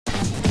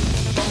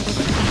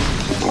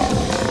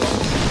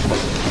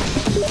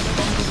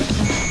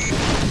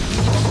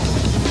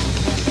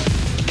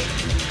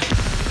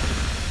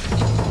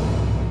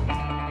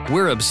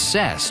We're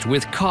obsessed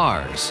with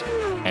cars,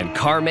 and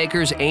car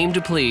makers aim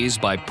to please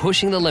by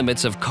pushing the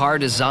limits of car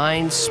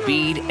design,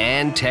 speed,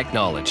 and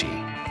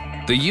technology.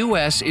 The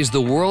US is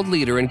the world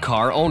leader in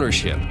car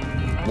ownership,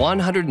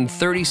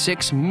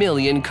 136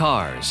 million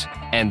cars,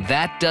 and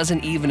that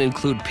doesn't even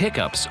include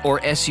pickups or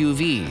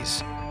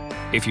SUVs.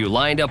 If you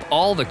lined up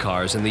all the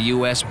cars in the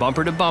US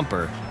bumper to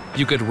bumper,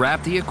 you could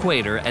wrap the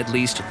equator at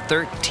least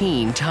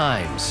 13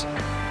 times.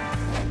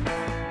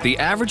 The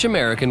average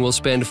American will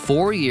spend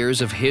 4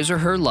 years of his or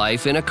her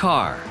life in a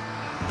car.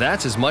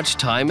 That's as much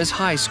time as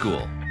high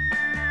school.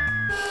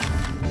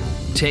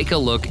 Take a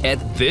look at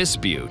this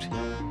beaut,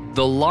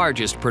 the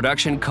largest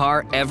production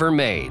car ever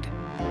made.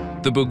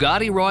 The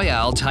Bugatti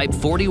Royale Type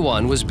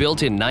 41 was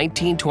built in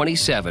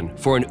 1927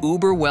 for an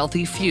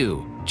uber-wealthy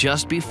few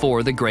just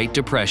before the Great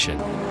Depression.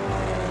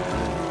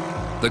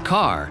 The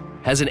car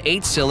has an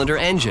 8-cylinder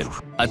engine,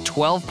 a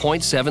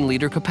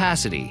 12.7-liter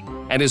capacity,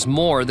 and is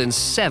more than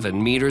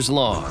 7 meters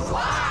long.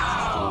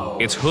 Wow!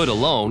 Its hood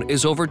alone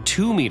is over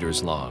 2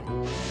 meters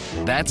long.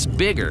 That's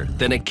bigger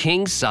than a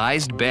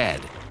king-sized bed.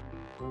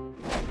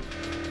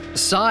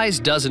 Size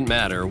doesn't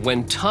matter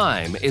when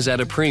time is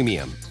at a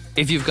premium.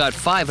 If you've got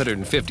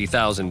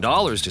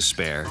 $550,000 to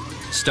spare,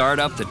 start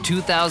up the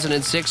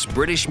 2006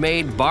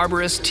 British-made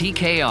Barbarous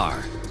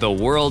TKR, the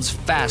world's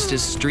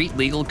fastest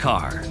street-legal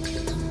car.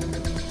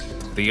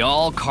 The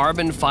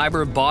all-carbon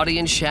fiber body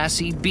and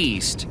chassis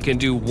beast can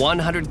do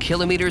 100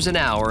 kilometers an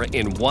hour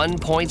in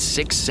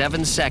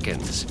 1.67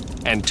 seconds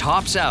and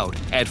tops out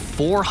at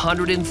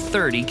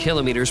 430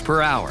 kilometers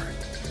per hour.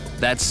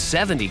 That's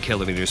 70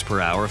 kilometers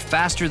per hour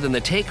faster than the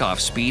takeoff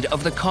speed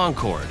of the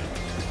Concorde.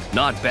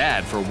 Not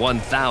bad for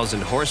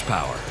 1,000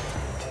 horsepower.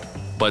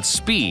 But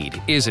speed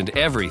isn't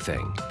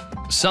everything.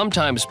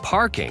 Sometimes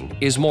parking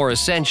is more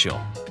essential.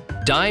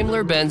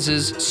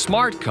 Daimler-Benz's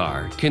Smart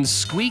Car can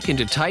squeak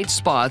into tight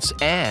spots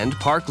and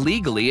park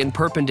legally in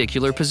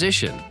perpendicular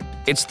position.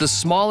 It's the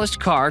smallest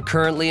car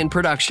currently in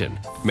production,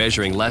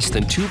 measuring less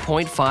than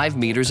 2.5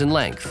 meters in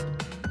length.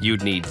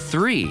 You'd need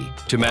 3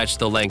 to match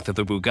the length of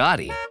the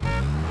Bugatti.